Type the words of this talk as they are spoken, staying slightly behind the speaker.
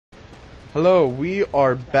Hello, we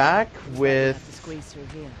are back with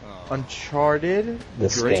Uncharted.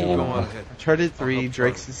 This Drake, game. Uncharted 3,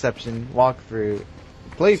 Drake's Deception, walkthrough,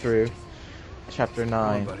 playthrough, Chapter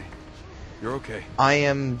 9. Buddy. You're okay. I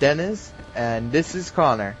am Dennis, and this is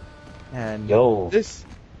Connor. And Yo.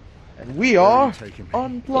 we are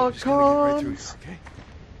Unplugged Cons. Okay?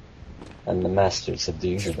 And the masters of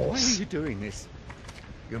the Why are universe. you doing this?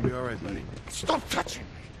 You're gonna be alright, buddy. Stop touching me!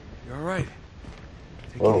 You're alright.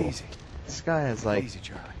 Take Whoa. it easy. This guy is Take it like, easy,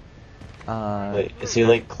 Charlie. Wait, is he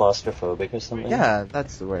like claustrophobic or something? yeah,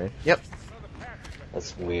 that's the word. Yep.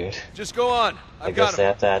 That's weird. Just go on. I guess they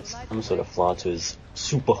have to add some sort of flaw to his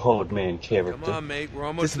super hard man character. Come on, mate. We're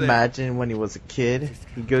almost Just there. imagine when he was a kid,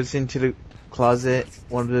 he goes into the closet,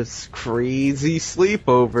 one of those crazy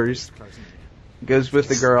sleepovers, goes with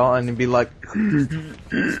the girl, and he'd be like,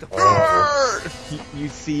 you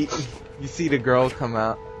see the girl come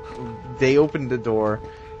out. They open the door.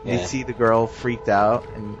 You Yeah. see the girl freaked out,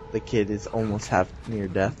 and the kid is almost half near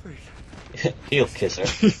death. He'll kiss her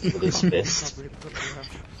with his fist.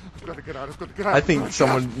 I've got to get out, I've got to get out. I think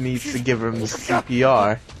someone needs to give him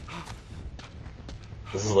CPR.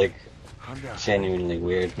 This is like genuinely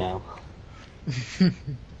weird now.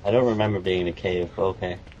 I don't remember being in a cave.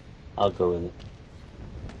 Okay, I'll go with it.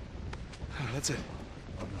 That's it.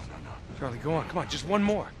 Oh, no. Charlie, go on. Come on. Just one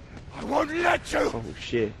more. I won't let you! Oh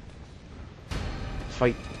shit.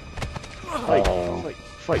 Fight. Oh,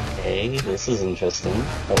 Fight. hey, this is interesting.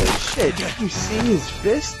 Oh, Shit, did you see his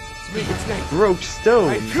fist? It's me. It's Nate. Broke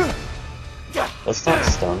stone. that's not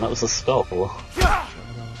stone. That was a skull. Don't worry.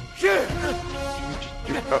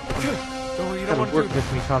 You don't Gotta want to work do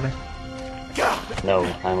with me, Connor. No,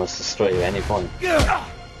 I must destroy you at any point. You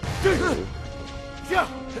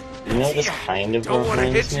know, this kind of Don't want to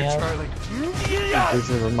hit reminds you, me of. Charlie. What does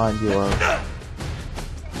it remind you of?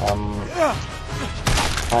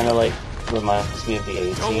 Kind of like reminds me of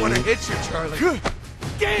the Don't want to 18. hit you, Charlie.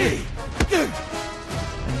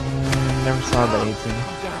 Never saw the 18.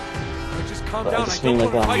 Calm down. Just calm But I down. just I don't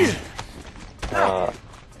mean want to like, fight.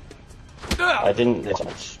 I didn't get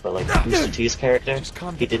much, but like Mr. T's character, Just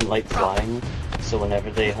calm he didn't like flying, so whenever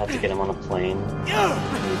they had to get him on a plane, he'd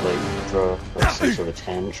like throw like some sort of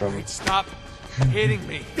tantrum. Wait, stop hitting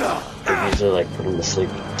me. They'd usually like put him to sleep.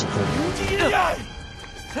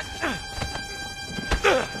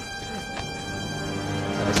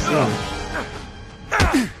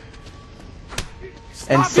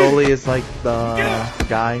 And Sully is like the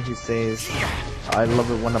guy who says, I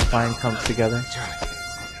love it when a plan comes together.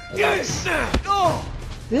 Nice.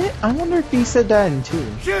 I wonder if he said that in 2.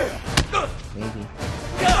 Maybe.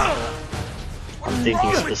 I'm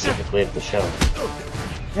thinking specifically of the show.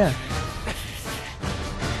 Yeah.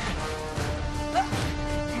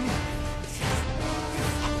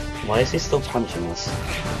 Why is he still punching us?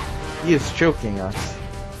 He is choking us.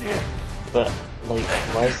 But like,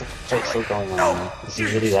 why is the fight still going on now? Is he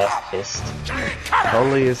really that pissed?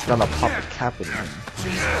 Sully is gonna pop a cap in him.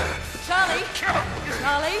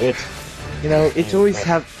 Charlie? Good. You know, it's always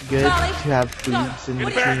good Charlie? to have boobs in Don't.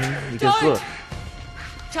 between, because Don't. look,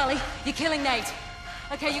 Charlie, you're killing Nate.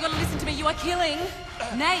 Okay, you gotta listen to me. You are killing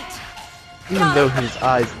Nate. even though his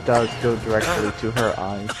eyes does go directly to her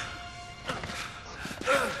eyes.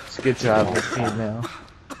 It's good to have a female.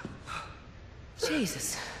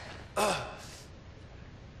 Jesus.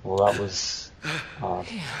 Well, that was odd,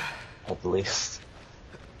 at least.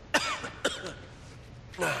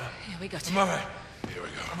 Here we go. I'm alright. Here we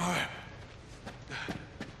go. I'm alright.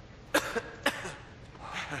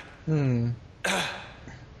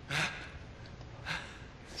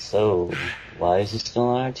 So, why is he still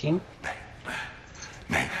on our team?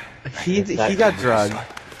 He got drugged.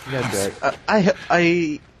 He got drugged.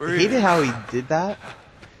 I hated how he did that,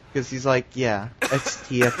 because he's like, yeah,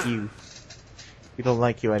 XTFU. We don't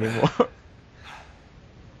like you anymore.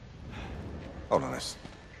 Hold on this.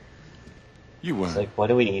 You It's weren't. like, why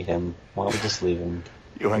do we need him? Why don't we just leave him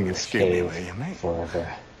You ain't in gonna this scare me, cave will you, mate?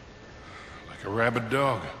 forever? Like a rabid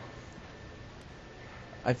dog.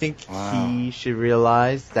 I think Wow. he should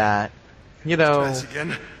realize that, you know, Try this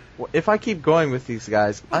again. if I keep going with these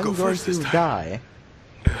guys, I'll I'm go going first this to time. die.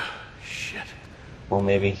 Shit. Well,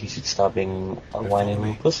 maybe he should stop being a whining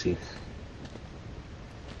little pussy.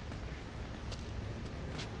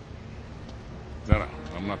 No,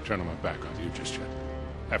 I'm not turning my back on you just yet.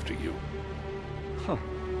 After you. Huh.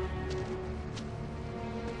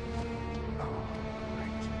 Oh,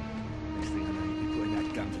 right. Next thing I know, you'll be putting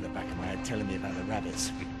that gun to the back of my head telling me about the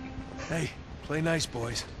rabbits. Hey, play nice,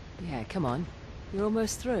 boys. Yeah, come on. You're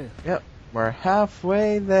almost through. Yep, we're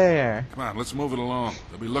halfway there. Come on, let's move it along.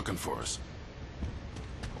 They'll be looking for us.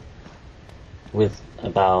 with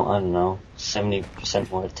about, I don't know, 70%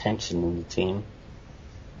 more attention in the team.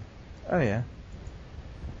 Oh yeah.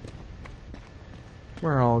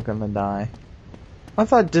 We're all gonna die. I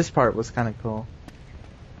thought this part was kinda cool.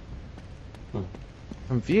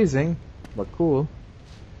 Confusing, but cool.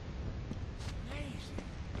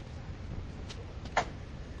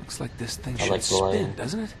 Looks like this thing I should like the light. spin,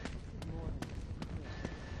 doesn't it?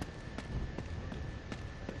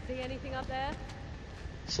 See anything up there?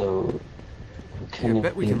 So, what kind I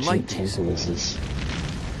bet of we can ancient light these. temple is this?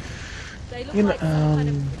 They look You know, like some kind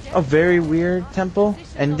of a very weird temple,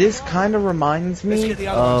 and this kind of reminds Let's me get the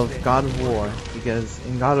other ones of then. God of War, because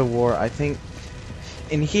in God of War, I think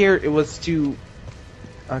in here it was to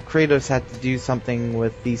Kratos had to do something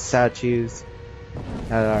with these statues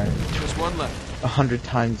that are Just one left. 100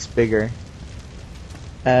 times bigger,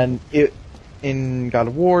 and it in God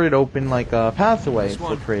of War it opened like a pathway This for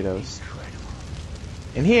one. Kratos.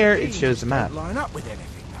 In here it shows a map. Line up with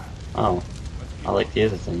anything, though. Oh, I like the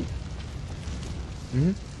other thing.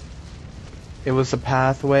 Hmm. It was a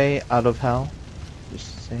pathway out of hell.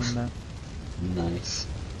 Just saying that. Nice.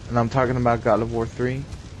 And I'm talking about God of War 3.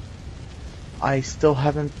 I still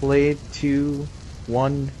haven't played 2,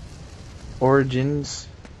 1, Origins,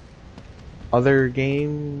 other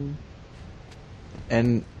game,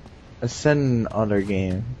 and Ascend other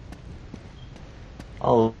game.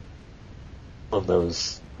 All of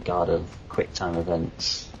those God of QuickTime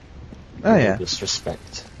events. Oh yeah,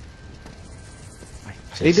 Disrespect.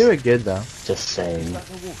 they do it good though. Just saying. Not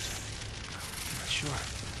the water. Not sure.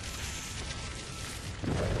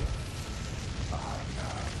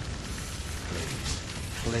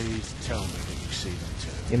 Please tell me that you see them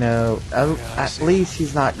too. You know, at least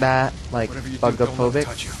he's not that like Whatever you do, don't let them bugophobic.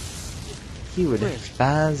 touch you. He would Really?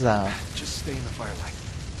 spaz out. Just stay in the firelight.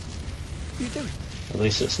 What are you doing? At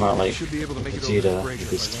least it's not like Should be able to make it over the Vegeta break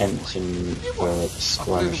with his if I run tents for it. and You where won't. like I'll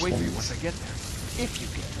clear squamish the way for you once I things. get there. If you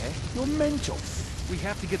get there, you're mental. We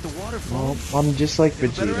have to get the water Well, flowing. I'm just like You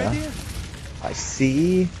have a better Vegeta. idea? I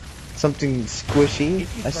see something squishy.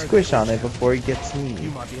 If you I throw squish the on it torch out, before it gets You me.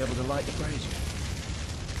 might be able to light the brazier.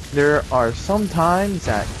 There are some times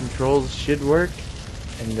that controls should work,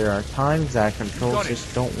 and there are times that controls got it.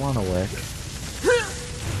 just don't want to work.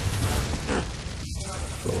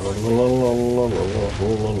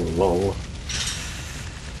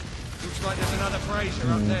 Looks like there's another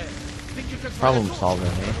brazier up there. Think you can throw Problem the torch solving,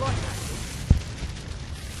 out? eh?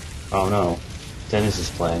 Oh no, Dennis is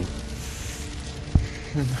playing.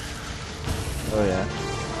 Oh yeah.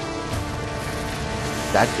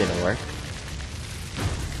 That didn't work.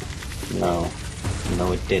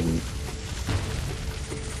 No it didn't.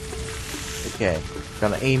 Okay,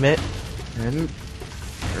 gonna aim it. And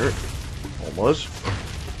almost.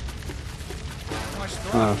 Nice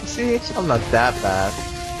throw. Huh. See, I'm not that bad.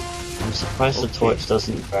 I'm surprised the torch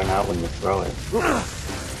doesn't burn out when you throw it.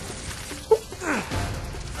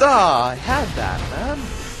 Ah, I had that, man.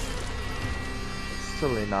 It's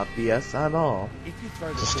totally not BS at all. If you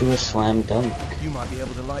throw the Just do a torch slam dunk. out, you might be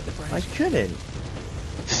able to light the I brazier. couldn't.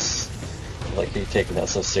 Like you're taking that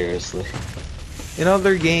so seriously. In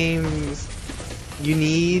other games, you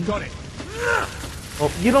need. Got it.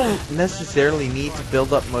 Well, you don't necessarily need to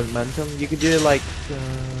build up momentum. You could do it like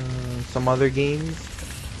some other games.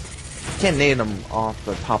 Can't name them off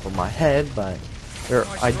the top of my head, but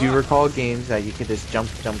I do recall games that you could just jump.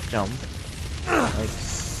 Like,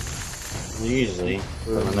 Usually,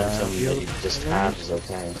 the momentum that you just have is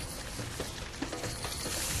okay.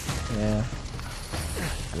 yeah.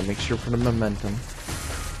 Gotta make sure for the momentum.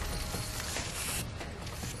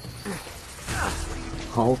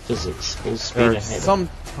 All physics, full speed There are ahead.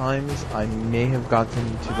 sometimes I may have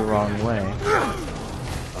gotten to the wrong way.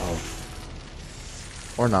 Oh,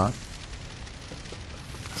 Or not.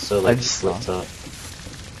 so I like just slipped up.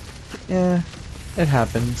 Yeah, it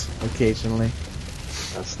happens occasionally.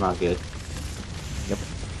 That's not good. Yep.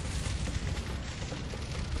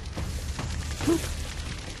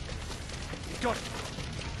 Got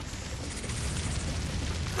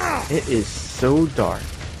it. It is so dark.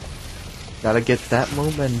 Gotta get that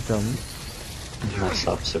momentum. Nice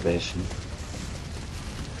observation.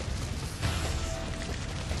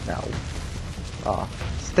 Now.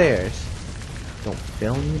 Stairs. Don't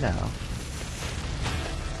fail me now.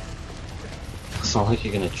 It's not like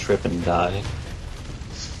you're gonna trip and die.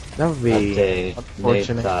 That would That be day, Nate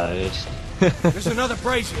unfortunate. died. There's another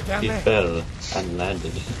brazier down He there. fell and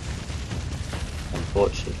landed.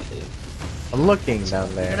 Unfortunately. I'm looking down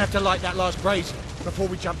We're gonna there, have to light that last brazier before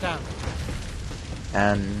we jump down.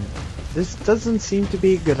 and this doesn't seem to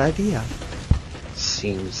be a good idea.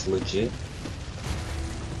 Seems legit.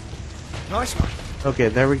 Nice one. Okay,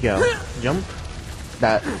 there we go. Jump.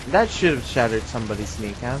 That should have shattered somebody's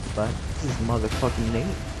kneecap, but this is motherfucking Nate.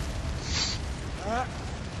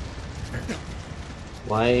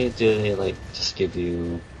 Why do they, like, just give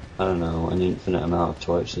you, I don't know, an infinite amount of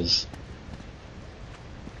torches?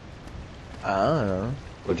 I don't know.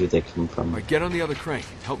 Where do they come from? All right, get on the other crane.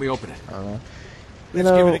 Help me open it. I don't know. You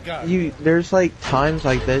Let's give know, it a go. there's like times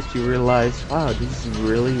like this you realize, wow, this is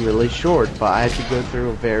really, really short, but I had to go through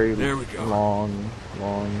a very There we go. long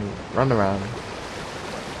runaround.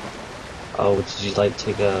 Oh, did you, like,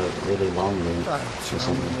 take a really long route or We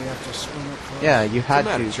something? have to swim across. Yeah, you had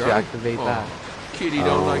What's the matter, to Charlie? activate Oh, that. Kitty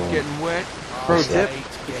don't like getting wet. Pro What's tip,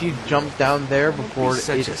 that? if you jump down there before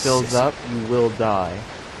such it a fills sissy. up, you will die.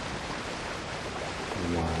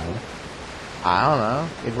 Why? I don't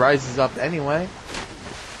know. It rises up anyway.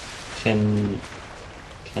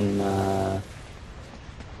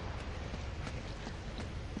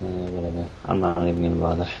 Whatever. I'm not even gonna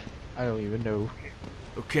bother. I don't even know.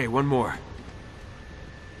 Okay, one more.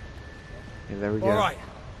 Okay, there we go. All right,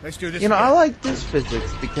 let's do this. You know, again. I like this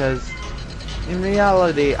physics because, in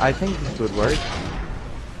reality, I think this would work.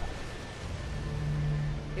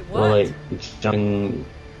 It Well, like, worked.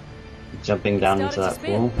 jumping down into that Started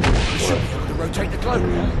to pool? Or, To rotate the globe.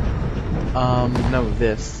 No,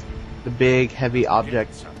 this. The big, heavy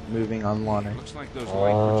object moving on water. Looks like those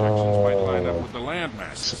light projections might line up with the land I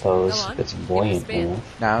masses. suppose Go on. it's Give it a buoyant spin.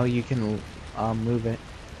 enough. Now you can move it.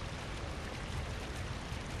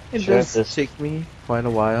 It Sure, does this- take me quite a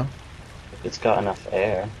while. If it's got enough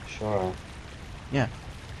air, sure. Yeah.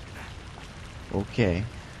 Okay.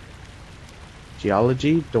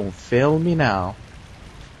 Geology, don't fail me now.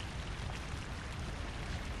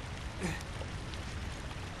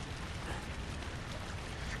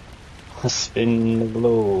 Spin the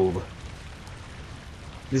globe.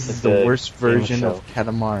 This is It's the a worst game version show. of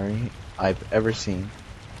Katamari I've ever seen.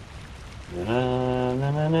 Na,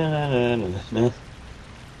 na, na, na, na, na, na.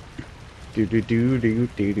 Do do do do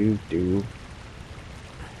do do do.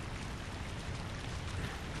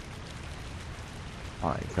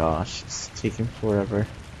 My gosh, it's taking forever.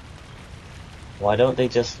 Why don't they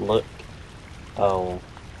just look? Oh,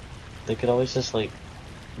 they could always just like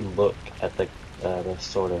look at the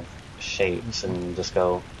sort of shapes and just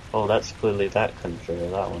go, oh, that's clearly that country or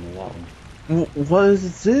that one or that one. What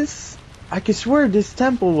is this? I could swear this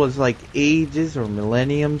temple was like ages or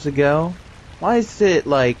millenniums ago. Why is it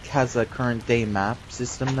like has a current day map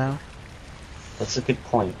system now? That's a good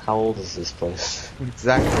point. How old is this place?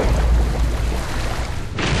 Exactly.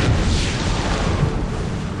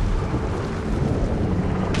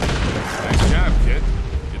 Nice job, kid.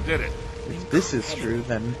 You did it. If this is true,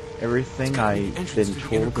 then everything I've entrance been to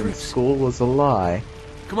the inner told in crypts. school was a lie.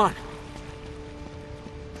 Come on.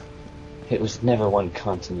 It was never one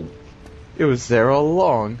continent. It was there all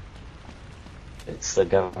along. It's the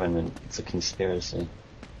government. It's a conspiracy.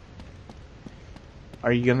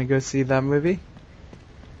 Are you gonna go see that movie?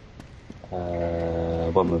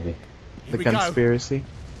 What movie? The we go. Conspiracy?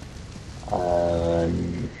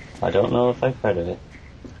 I don't know if I've heard of it.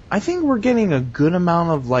 I think we're getting a good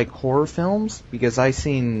amount of like horror films because I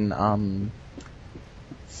seen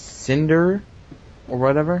Cinder or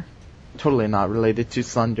whatever. Totally not related to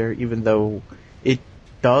Slender, even though it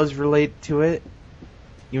does relate to it.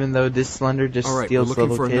 Even though this Slender just All right, we're steals looking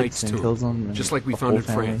little for a kids knight's and tomb, kills them. And just like we the found whole in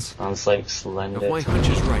family. France. Sounds like If Slender. my hunch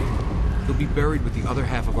is right, he'll be buried with the other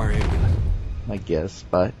half of our amulet. I guess,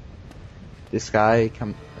 but this guy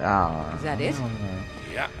come. Is that it?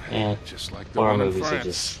 Yeah. Yeah. Just like the Horror one in movies are France.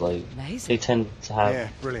 just like Amazing. they tend to have Yeah,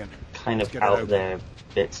 brilliant. kind of Let's get it out open. there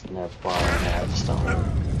bits in their plot, and I just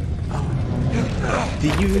don't.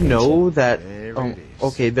 Did you know that? There Oh, it is.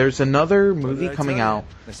 okay, there's another What movie did I coming tell you? out.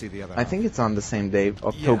 Let's see the other I think it's on the same day,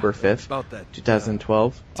 October Yeah, 5th, about that,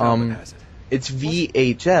 2012. Talbot has it. It's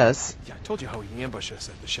VHS Yeah, I told you how he ambushed us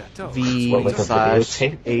at the chateau. V What, like a slash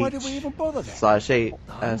videotape? Why did we H even bother then? slash 8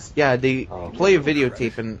 S. Yeah, they Oh. play a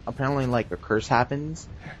videotape and apparently like a curse happens.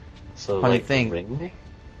 So Funny like thing. The Ring?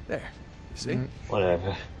 There. You see? Mhm.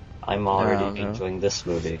 Whatever. I'm already don't know. enjoying this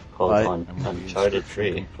movie called But- Uncharted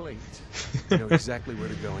 3. Complete. You know exactly where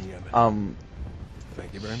to go in Yemen.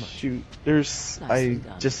 Thank you very much. Shoot, there's Nicely I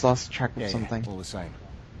done. just lost track of Yeah, something. all the same.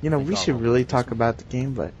 You know, we Think should I'll really look at talk this about the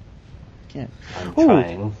game, but can't. I'm Ooh.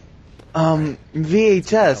 trying. VHS Get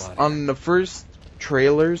the hell outta on the first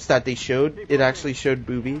trailers that they showed, it actually showed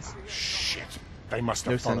boobies. Shit. They must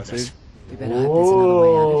No have followed censored. us. We better hope there's another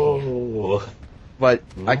way out of here. Whoa. But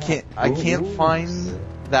I can't Ooh. find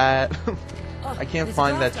that. Oh, I can't there's a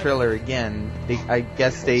find that draft trailer again. I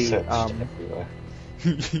guess they Searched everywhere.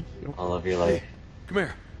 All of your like Come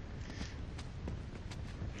here.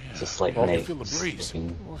 just like I Nate feel the breeze.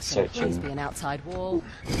 looking, What's supposed to be searching. an outside wall?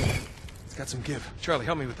 It's got some give. Charlie,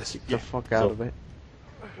 help me with this. Get the fuck out of it.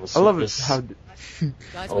 Was I love it this- how...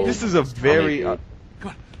 Guys, Oh, This is a very... Tommy, Come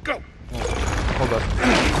on, go! hold up.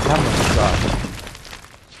 I'm on the job.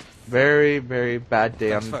 Very, very bad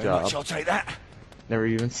day on Thanks the very job. much, I'll take that. Never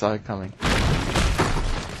even saw it coming.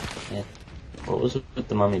 Yeah. What was it with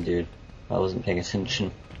the mummy dude? I wasn't paying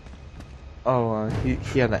attention. Oh,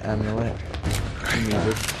 he had an amulet. He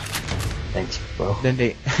needed. Thanks, bro. Then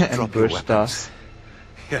they ambushed us.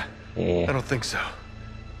 Yeah, I Yeah. don't think so.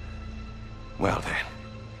 Well then,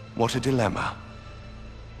 what a dilemma.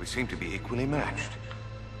 We seem to be equally matched.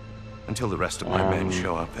 Until the rest of my men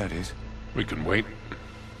show up, that is. We can wait.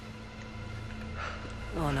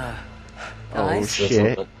 Oh no. Oh Guys, Doesn't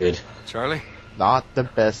shit. look good. Charlie? Not the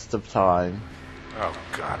best of time. Oh,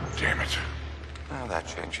 god damn it. Well, that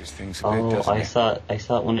changes things a bit, Oh, doesn't I it?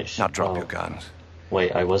 thought when it Now drop oh, your guns.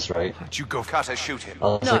 Wait, I was right. Don't you go, Cutter, shoot him. I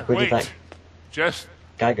was No, like, where did wait. that Just,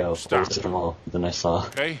 guy go? Stop. Or was it them all? Then I saw.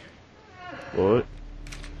 okay? What?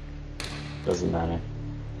 Doesn't matter.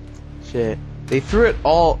 Shit. They threw it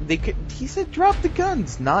all. They could. He said drop the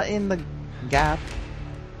guns, not in the gap.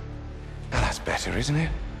 Now that's better, isn't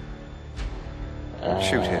it?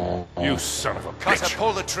 Shoot him. You son of a Cutter, bitch.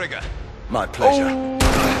 pull the trigger. My pleasure.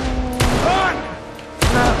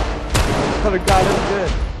 Could have got him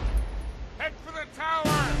good. Head for the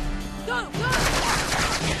tower! go,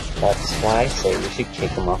 go! That's why I say we should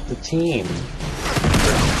kick him off the team.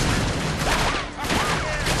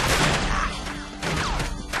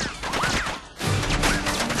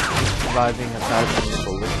 Surviving 1,000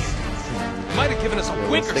 bullets. Might have given us a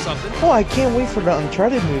wink or something. Oh, I can't wait for the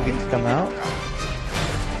Uncharted movie to come out.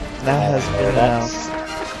 That has been announced.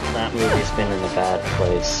 That movie's been in a bad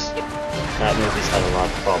place. That movie's had a lot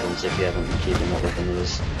of problems if you haven't been keeping up with the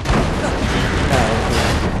news.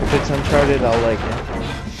 If it's Uncharted, I'll like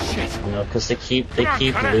it. You know, because they keep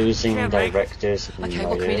losing directors and Okay,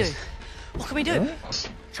 what can we do? writers. What can we do?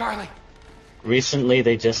 Charlie. Recently,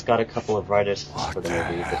 they just got a couple of writers for the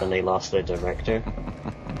movie, but then they lost their director.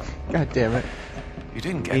 God damn it. You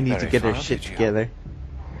didn't get They need to very get their far, shit did you? together.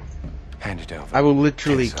 Hand it over. I will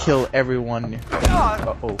literally Piss off. kill everyone.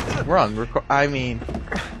 Uh-oh. We're on record. I mean,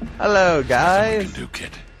 hello, You guys. can do,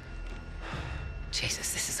 kid.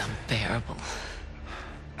 Jesus, this is unbearable.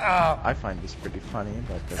 I find this pretty funny,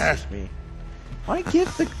 but that's just me. Why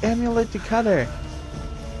give the amulet to Cutter?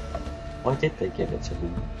 Why did they give it to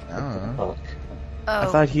him? I don't know. Fuck. I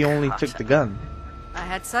thought he only took the gun. I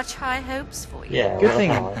had such high hopes for you. Yeah, Good what thing-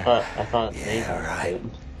 the hell? I thought they had it.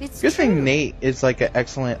 It's Good true. thing Nate is like an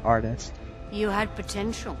excellent artist. You had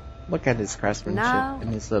potential. Look at his craftsmanship No. in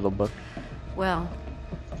his little book. Well,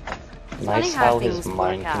 Nice how how his things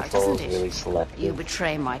mind work out, control is doesn't it? really you selective.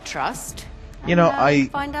 betray my trust. You know, and now we I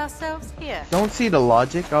find ourselves here. don't see the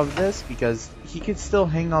logic of this because he could still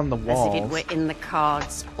hang on the As walls. if it were in the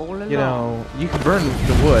cards all along. You know, you can burn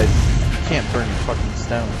the wood, you can't burn the fucking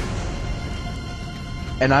stone.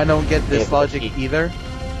 And I don't get this Yeah, but logic he- either.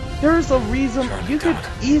 There's a reason Charlie, you could Doc.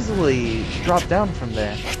 easily drop down from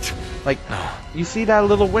there. Like, you see that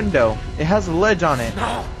little window? It has a ledge on it.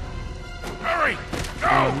 No. Hurry!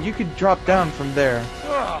 Go! You could drop down from there.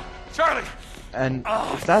 Charlie. And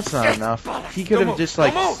if that's not enough, he could have just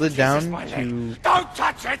like slid down to. Don't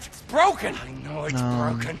touch it. It's broken. I know it's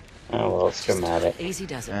broken. Oh well, it's dramatic. Easy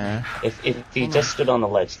does it. If he just stood on the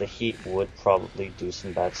ledge, the heat would probably do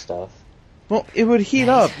some bad stuff. Well, it would heat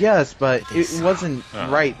up, yes, but it wasn't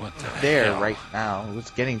right what the there hell? right now. It was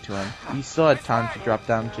getting to him. He still had time to drop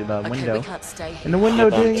down to the Okay, window. we can't stay here. And the window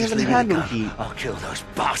Hold on, didn't just even leave it handle heat. I'll kill those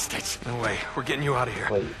bastards. No way. We're getting you out of here.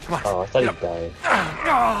 Wait, Come on. oh, I thought he died.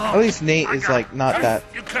 At least Nate is like not that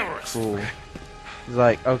You cover us. cool. He's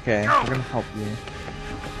like, okay, we're gonna help you.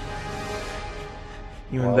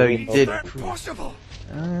 Even Well, though we you hope did. that- Impossible.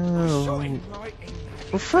 Oh,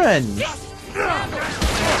 we're friends.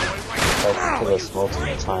 Tried to kill us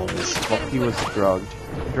multiple times. He was drugged.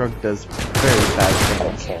 Drug does very bad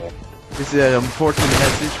things. Okay. This is an important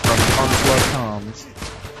message from Onslaught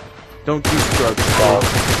Comms. Don't use drugs. Dog.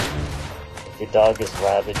 If your dog is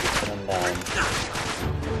rabid, you put him down.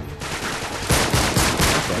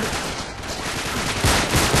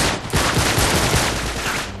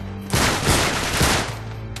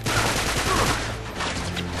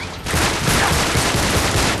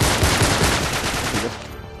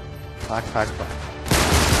 Pack, pack, pack.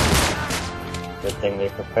 Good thing they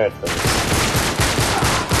prepared for this.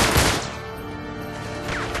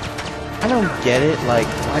 I don't get it. Like,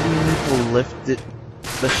 why do you need to lift it,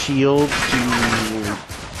 the shield to,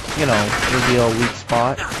 you know, reveal a weak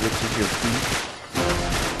spot, which is your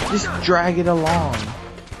feet? Just drag it along.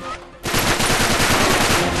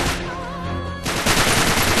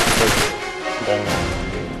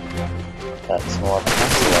 then that's more of a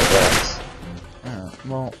hassle, I guess.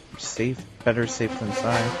 Well, better safe than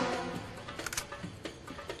sorry.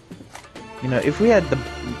 You know, if we had the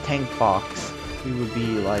tank box, we would be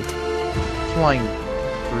like flying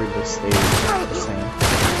through the stage. Just saying.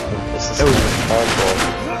 This is cardboard.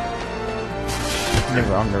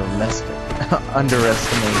 Never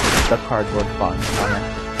underestimate the cardboard box.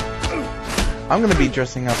 I'm gonna be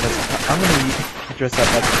dressing up as dress up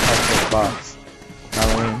as a cardboard box.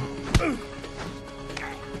 Halloween.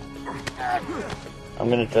 I'm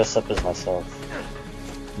gonna dress up as myself.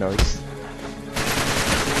 Nice.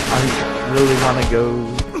 I really wanna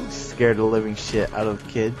go scare the living shit out of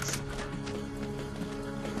kids.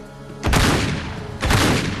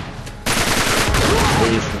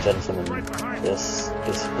 Ladies and gentlemen, this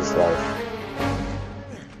is his life.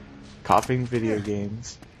 Coughing video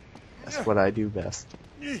games. That's what I do best.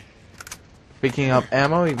 Picking up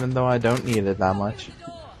ammo even though I don't need it that much.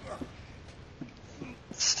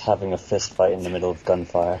 Just having a fist fight in the middle of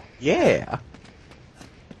gunfire. Yeah!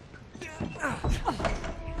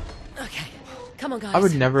 Okay, come on, guys. I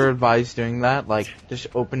would never advise doing that, like, just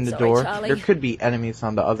open the Sorry, door. Charlie. There could be enemies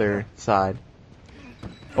on the other side.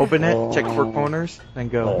 Open it, check for corners, then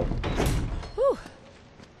go. Whew.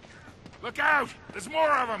 Look out! There's more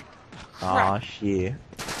of them! Aw, shit.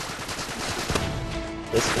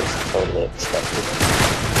 This was totally expected.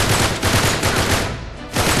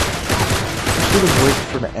 Should have waited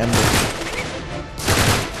for the ending.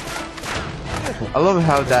 I love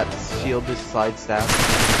how that shield is sidestep.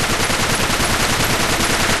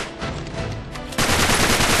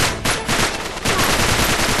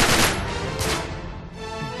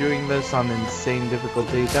 Doing this on insane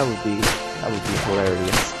difficulty, that would be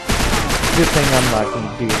hilarious. Good thing I'm not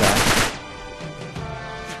gonna do that.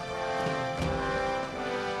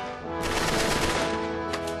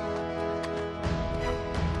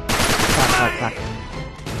 Clack.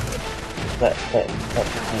 That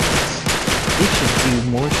We should do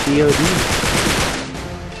more COD.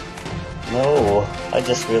 No, I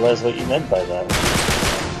just realized what you meant by that.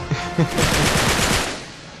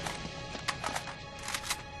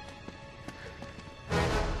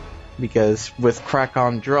 Because with crack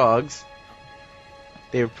on drugs,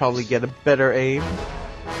 they would probably get a better aim.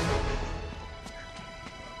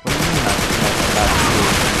 What do you mean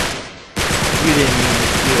you didn't mean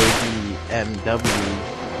COD, MW,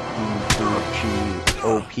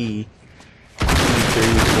 OP, 2, 3,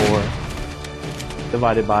 4,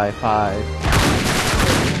 divided by 5.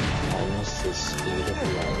 Minus the speed of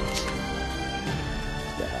light.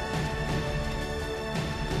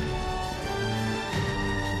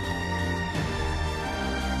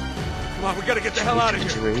 Come on, we gotta get the hell out of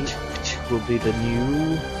here. Great will be the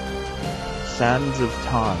new Sands of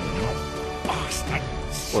Time,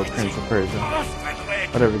 or Prince of Persia,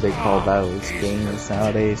 whatever they call those games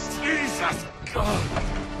nowadays.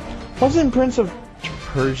 Wasn't Prince of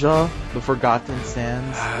Persia the Forgotten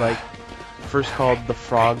Sands, like, first called the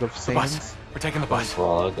Frog of Sands? We're taking the bus.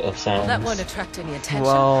 Frog of Sands. That won't attract any attention.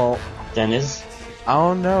 Well, Dennis, I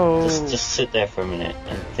don't know. just sit there for a minute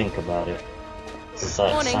and think about it. Does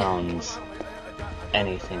that Morning. sounds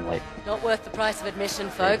anything like Not worth the price of admission,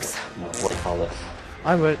 folks. what do you call it?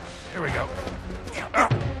 I would. Here we go.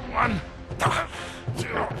 1, 2,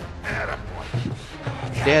 and a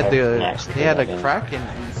point. They had a Kraken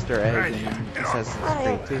Easter egg in Assassin's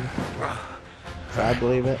Creed too. So I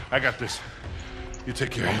believe it. I got this. You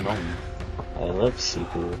take care of him. I love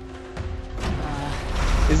seafood.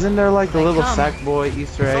 Isn't there like a little come. Sackboy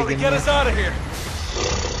Easter egg Sully, in get here? us out of here.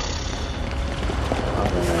 I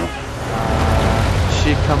don't know.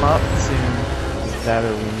 Should come up soon. Is that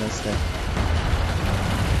or we missed it?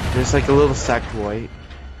 There's like a little Sackboy.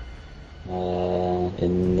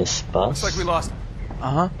 In this bus? Looks like we lost.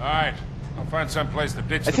 Uh-huh. Alright. I'll find some place to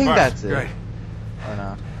ditch I the think bus. that's it. Great. Or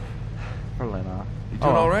not. Probably not. You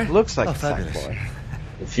doing all right? Looks like Oh, a fabulous. Sackboy.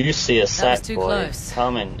 If you see a That was sack too boy, close.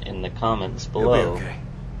 comment in the comments You'll below. be okay.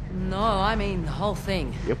 No, I mean the whole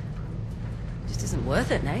thing. Yep. Just isn't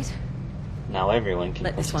worth it, Nate. Now everyone can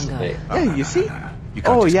Let this one go. participate. Yeah, you see? You can't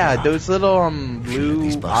Oh just yeah, give up. those little Let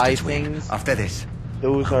these blue eye bastards win. things. After this,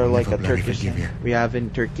 Those I are will like a never bloody Turkish forgive thing you. we have in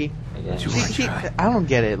Turkey. I guess. Too See, much, see, right? I don't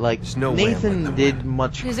get it. Like There's no way I'm Nathan letting them did win.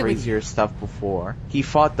 much Here's a big- crazier stuff before. He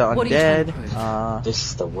fought the What are you trying to undead. prove? This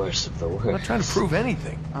is the worst of the I'm not worst. trying to prove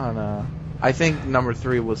anything. I don't know. I think number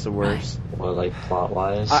 3 was the worst. Or like plot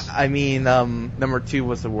wise. I mean, number 2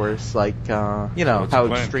 was the worst. Like, you know, What's the how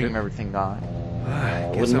plan, extreme kid? everything got.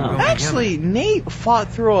 Wouldn't Guess I'm know. going Actually, Nate fought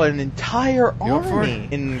through an entire You up for army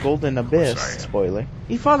it? in Golden I Abyss. am. Spoiler.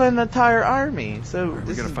 He fought an entire army, so We're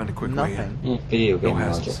this gonna is find a quick way in. nothing. Video No game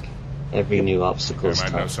hassles. logic. every new obstacle is I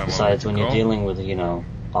might know tough. someone Besides, we when can you're call. dealing with,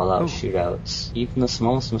 all-out shootouts, even the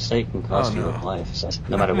smallest mistake can cost you your life. So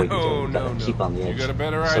no matter what you do, you gotta keep on the edge. You got a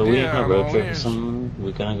better So we idea, gonna I'm road all trip or ears. something.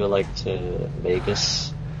 We're gonna go like to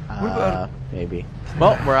Vegas. Maybe.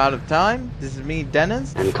 Well, we're out of time. This is me,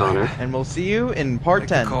 Dennis, And Connor. and we'll see you in part Make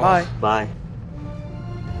the 10. call. Bye. Bye.